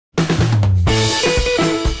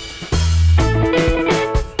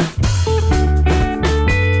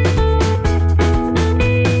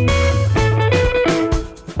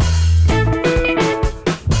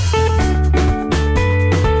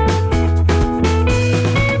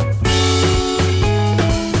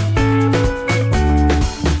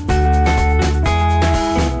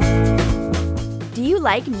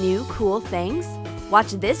cool things?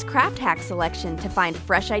 Watch this craft hack selection to find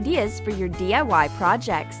fresh ideas for your DIY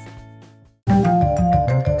projects.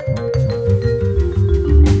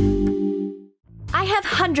 I have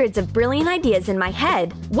hundreds of brilliant ideas in my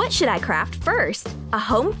head. What should I craft first? A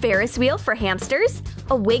home Ferris wheel for hamsters?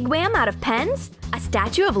 A wigwam out of pens? A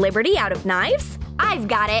Statue of Liberty out of knives? I've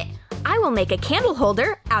got it! I will make a candle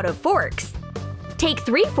holder out of forks. Take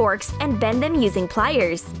 3 forks and bend them using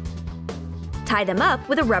pliers. Tie them up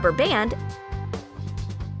with a rubber band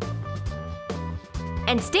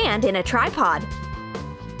and stand in a tripod.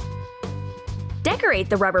 Decorate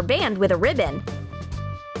the rubber band with a ribbon.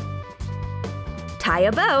 Tie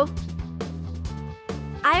a bow.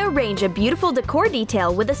 I arrange a beautiful decor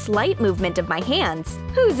detail with a slight movement of my hands.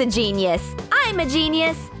 Who's a genius? I'm a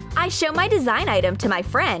genius! I show my design item to my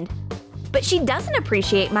friend, but she doesn't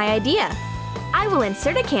appreciate my idea. I will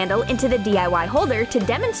insert a candle into the DIY holder to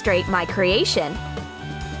demonstrate my creation.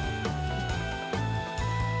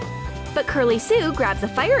 But Curly Sue grabs a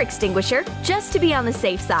fire extinguisher just to be on the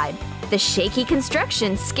safe side. The shaky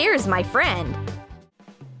construction scares my friend.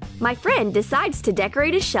 My friend decides to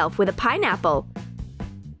decorate a shelf with a pineapple.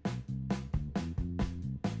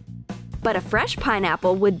 But a fresh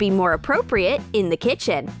pineapple would be more appropriate in the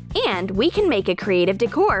kitchen. And we can make a creative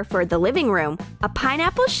decor for the living room, a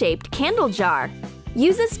pineapple-shaped candle jar.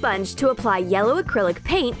 Use a sponge to apply yellow acrylic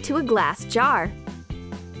paint to a glass jar.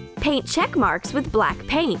 Paint check marks with black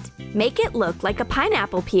paint. Make it look like a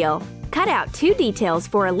pineapple peel. Cut out 2 details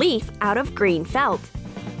for a leaf out of green felt.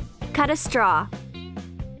 Cut a straw.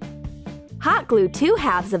 Hot glue 2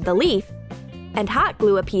 halves of the leaf and hot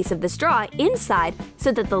glue a piece of the straw inside so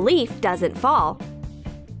that the leaf doesn't fall.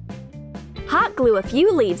 Hot glue a few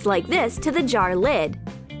leaves like this to the jar lid.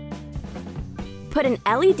 Put an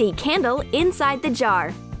LED candle inside the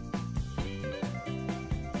jar.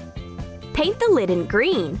 Paint the lid in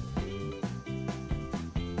green.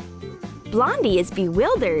 Blondie is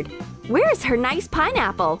bewildered. Where's her nice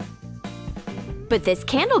pineapple? But this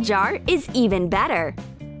candle jar is even better.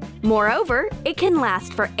 Moreover, it can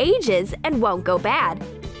last for ages and won't go bad.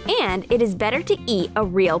 And it is better to eat a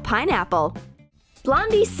real pineapple.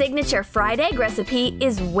 Blondie's signature fried egg recipe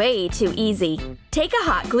is way too easy. Take a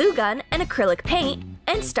hot glue gun and acrylic paint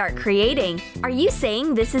and start creating. Are you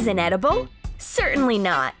saying this is inedible? Certainly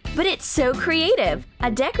not, but it's so creative.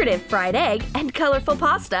 A decorative fried egg and colorful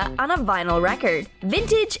pasta on a vinyl record.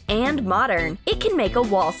 Vintage and modern. It can make a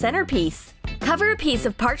wall centerpiece. Cover a piece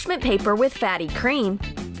of parchment paper with fatty cream.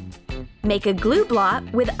 Make a glue blot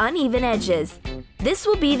with uneven edges. This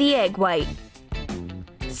will be the egg white.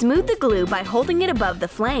 Smooth the glue by holding it above the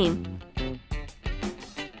flame.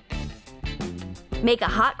 Make a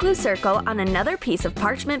hot glue circle on another piece of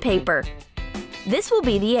parchment paper. This will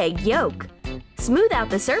be the egg yolk. Smooth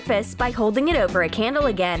out the surface by holding it over a candle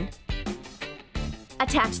again.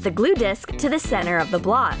 Attach the glue disc to the center of the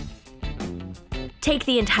blot. Take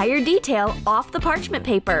the entire detail off the parchment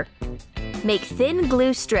paper. Make thin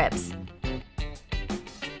glue strips.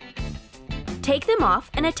 Take them off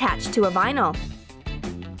and attach to a vinyl.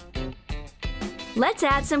 Let's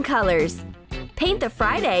add some colors. Paint the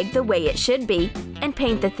fried egg the way it should be, and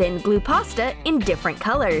paint the thin glue pasta in different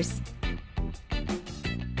colors.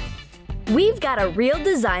 We've got a real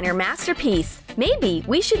designer masterpiece. Maybe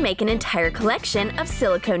we should make an entire collection of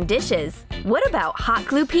silicone dishes. What about hot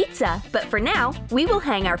glue pizza? But for now, we will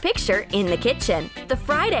hang our picture in the kitchen. The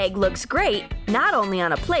fried egg looks great, not only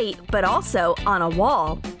on a plate, but also on a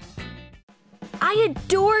wall. I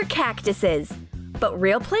adore cactuses, but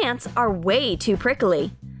real plants are way too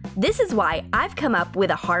prickly. This is why I've come up with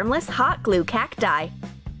a harmless hot glue cacti.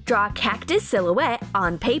 Draw a cactus silhouette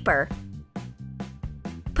on paper.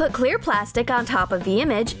 Put clear plastic on top of the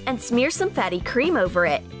image and smear some fatty cream over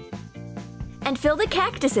it. And fill the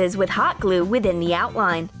cactuses with hot glue within the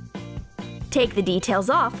outline. Take the details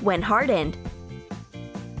off when hardened.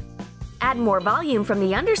 Add more volume from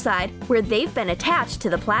the underside where they've been attached to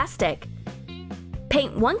the plastic.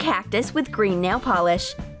 Paint one cactus with green nail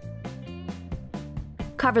polish.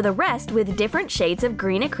 Cover the rest with different shades of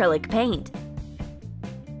green acrylic paint.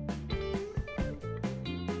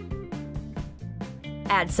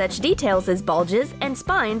 Add such details as bulges and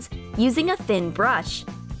spines using a thin brush.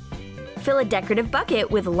 Fill a decorative bucket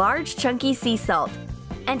with large chunky sea salt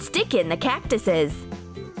and stick in the cactuses.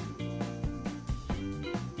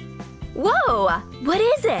 Whoa! What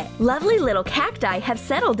is it? Lovely little cacti have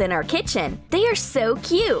settled in our kitchen. They are so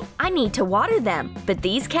cute. I need to water them, but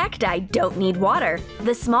these cacti don't need water.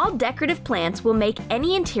 The small decorative plants will make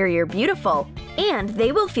any interior beautiful, and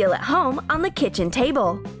they will feel at home on the kitchen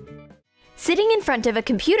table. Sitting in front of a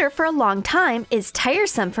computer for a long time is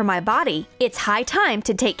tiresome for my body. It's high time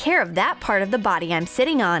to take care of that part of the body I'm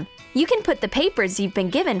sitting on. You can put the papers you've been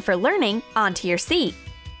given for learning onto your seat.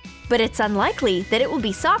 But it's unlikely that it will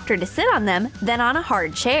be softer to sit on them than on a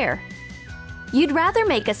hard chair. You'd rather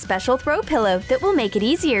make a special throw pillow that will make it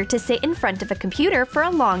easier to sit in front of a computer for a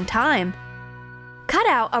long time. Cut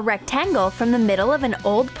out a rectangle from the middle of an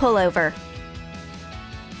old pullover.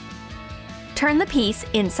 Turn the piece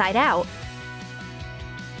inside out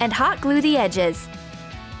and hot glue the edges.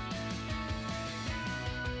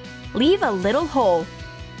 Leave a little hole.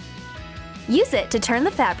 Use it to turn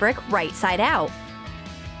the fabric right side out.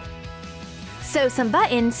 Sew some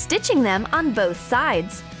buttons, stitching them on both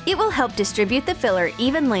sides. It will help distribute the filler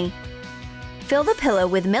evenly. Fill the pillow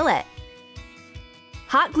with millet.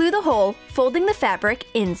 Hot glue the hole, folding the fabric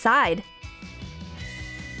inside.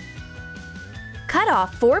 Cut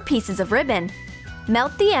off 4 pieces of ribbon.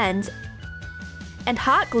 Melt the ends and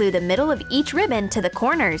hot glue the middle of each ribbon to the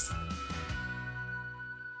corners.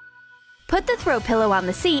 Put the throw pillow on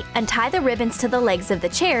the seat and tie the ribbons to the legs of the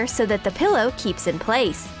chair so that the pillow keeps in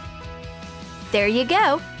place. There you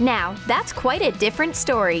go! Now, that's quite a different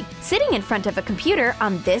story. Sitting in front of a computer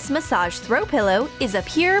on this massage throw pillow is a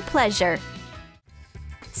pure pleasure.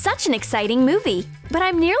 Such an exciting movie, but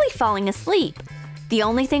I'm nearly falling asleep. The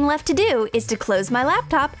only thing left to do is to close my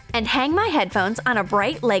laptop and hang my headphones on a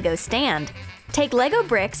bright Lego stand. Take Lego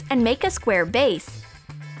bricks and make a square base.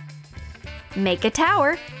 Make a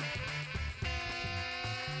tower.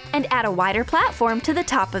 And add a wider platform to the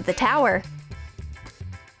top of the tower.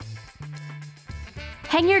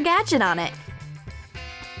 Hang your gadget on it.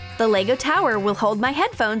 The Lego tower will hold my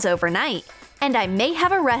headphones overnight, and I may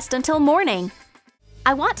have a rest until morning.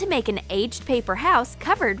 I want to make an aged paper house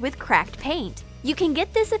covered with cracked paint. You can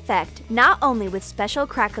get this effect not only with special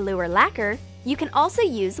crack-a-lure lacquer, you can also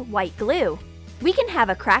use white glue. We can have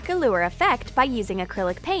a crack-a-lure effect by using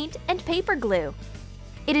acrylic paint and paper glue.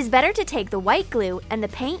 It is better to take the white glue and the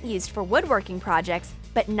paint used for woodworking projects,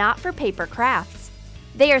 but not for paper crafts.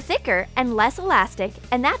 They are thicker and less elastic,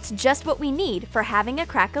 and that's just what we need for having a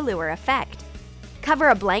crack-a-lure effect. Cover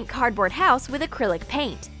a blank cardboard house with acrylic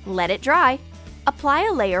paint. Let it dry. Apply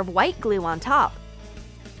a layer of white glue on top.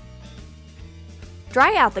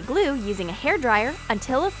 Dry out the glue using a hairdryer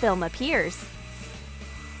until a film appears.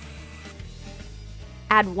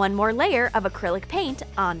 Add one more layer of acrylic paint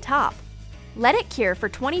on top. Let it cure for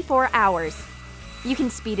 24 hours. You can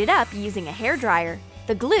speed it up using a hairdryer.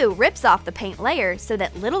 The glue rips off the paint layer so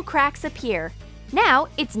that little cracks appear. Now,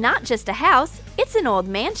 it's not just a house, it's an old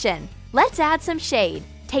mansion. Let's add some shade.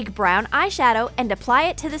 Take brown eyeshadow and apply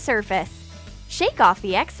it to the surface. Shake off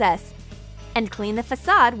the excess. And clean the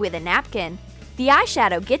facade with a napkin. The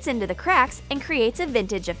eyeshadow gets into the cracks and creates a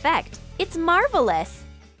vintage effect. It's marvelous!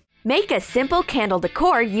 Make a simple candle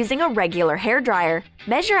decor using a regular hairdryer.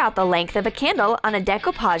 Measure out the length of a candle on a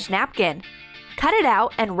decoupage napkin. Cut it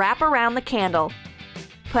out and wrap around the candle.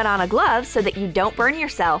 Put on a glove so that you don't burn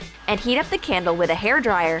yourself, and heat up the candle with a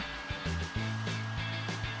hairdryer.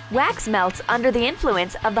 Wax melts under the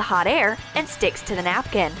influence of the hot air and sticks to the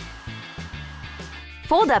napkin.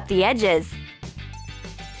 Fold up the edges.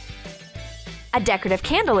 A decorative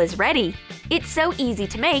candle is ready. It's so easy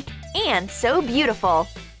to make and so beautiful.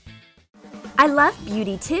 I love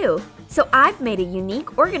beauty too, so I've made a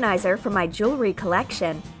unique organizer for my jewelry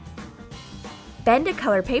collection. Bend a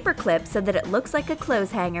color paper clip so that it looks like a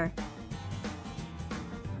clothes hanger.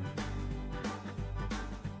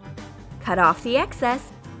 Cut off the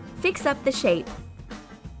excess. Fix up the shape.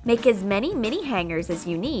 Make as many mini hangers as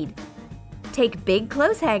you need. Take big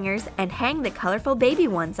clothes hangers and hang the colorful baby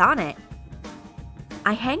ones on it.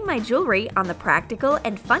 I hang my jewelry on the practical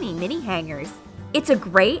and funny mini hangers. It's a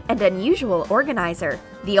great and unusual organizer.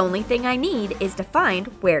 The only thing I need is to find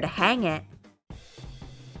where to hang it.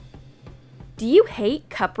 Do you hate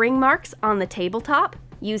cup ring marks on the tabletop?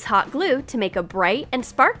 Use hot glue to make a bright and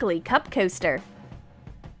sparkly cup coaster.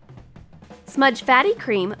 Smudge fatty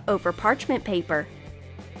cream over parchment paper.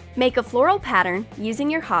 Make a floral pattern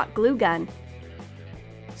using your hot glue gun.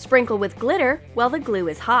 Sprinkle with glitter while the glue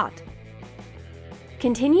is hot.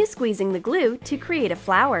 Continue squeezing the glue to create a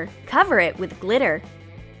flower. Cover it with glitter.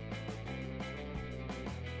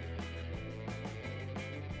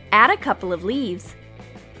 Add a couple of leaves.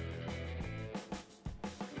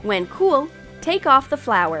 When cool, take off the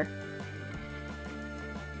flower.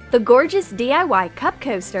 The gorgeous DIY cup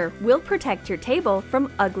coaster will protect your table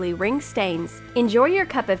from ugly ring stains. Enjoy your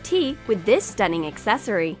cup of tea with this stunning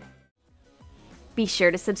accessory. Be sure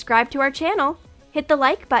to subscribe to our channel, hit the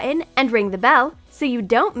like button, and ring the bell so you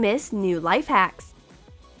don't miss new life hacks.